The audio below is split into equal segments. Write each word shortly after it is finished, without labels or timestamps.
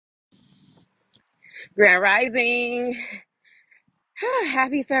Grand Rising.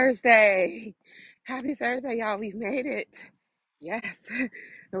 Happy Thursday. Happy Thursday, y'all. We've made it. Yes,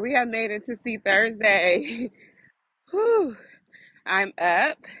 we have made it to see Thursday. Whew. I'm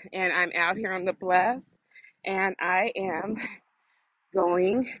up and I'm out here on the bluffs, and I am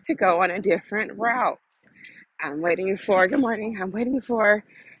going to go on a different route. Good morning. I'm waiting for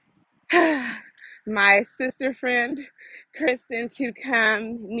my sister friend, Kristen, to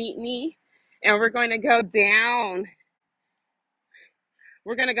come meet me, and we're going to go down.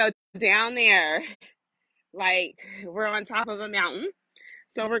 We're going to go down there. Like, we're on top of a mountain.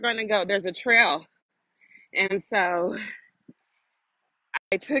 So we're going to go, there's a trail. And so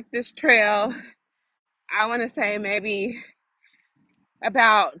I took this trail, I want to say maybe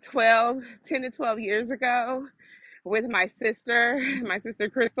about 10 to 12 years ago with my sister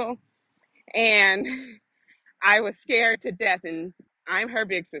Crystal. And I was scared to death. And I'm her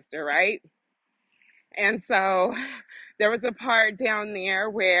big sister, right? And so there was a part down there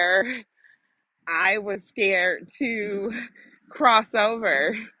where I was scared to cross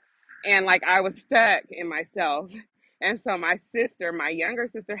over, and like I was stuck in myself. And so my younger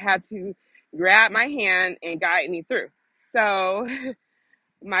sister, had to grab my hand and guide me through. So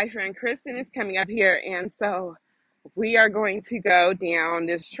my friend Kristen is coming up here, and so we are going to go down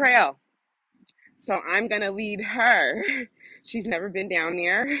this trail. So I'm going to lead her. She's never been down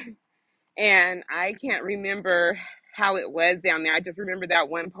there, and I can't remember how it was down there. I just remember that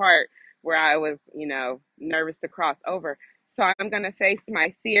one part where I was, nervous to cross over. So I'm going to face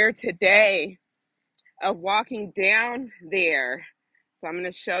my fear today of walking down there. So I'm going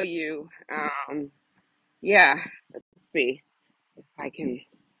to show you. Yeah, let's see if I can.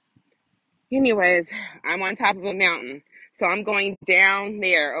 Anyways, I'm on top of a mountain. So I'm going down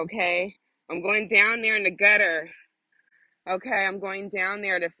there, okay? I'm going down there in the gutter. Okay, I'm going down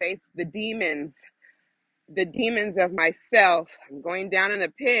there to face the demons of myself. I'm going down in the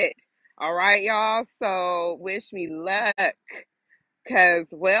pit. All right, y'all. So wish me luck. Because,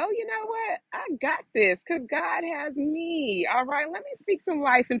 well, you know what? I got this because God has me. All right, let me speak some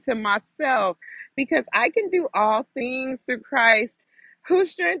life into myself because I can do all things through Christ who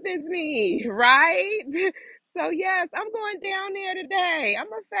strengthens me, right? So, yes, I'm going down there today. I'm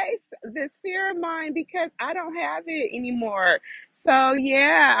going to face this fear of mine because I don't have it anymore. So,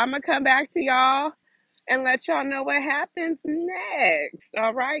 yeah, I'm going to come back to y'all and let y'all know what happens next.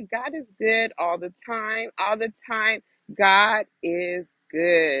 All right, God is good all the time, all the time. God is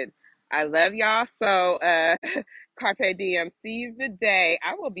good. I love y'all. So, Carpe Diem, seize the day.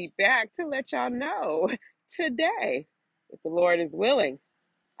 I will be back to let y'all know today if the Lord is willing.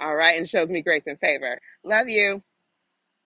 All right, and shows me grace and favor. Love you.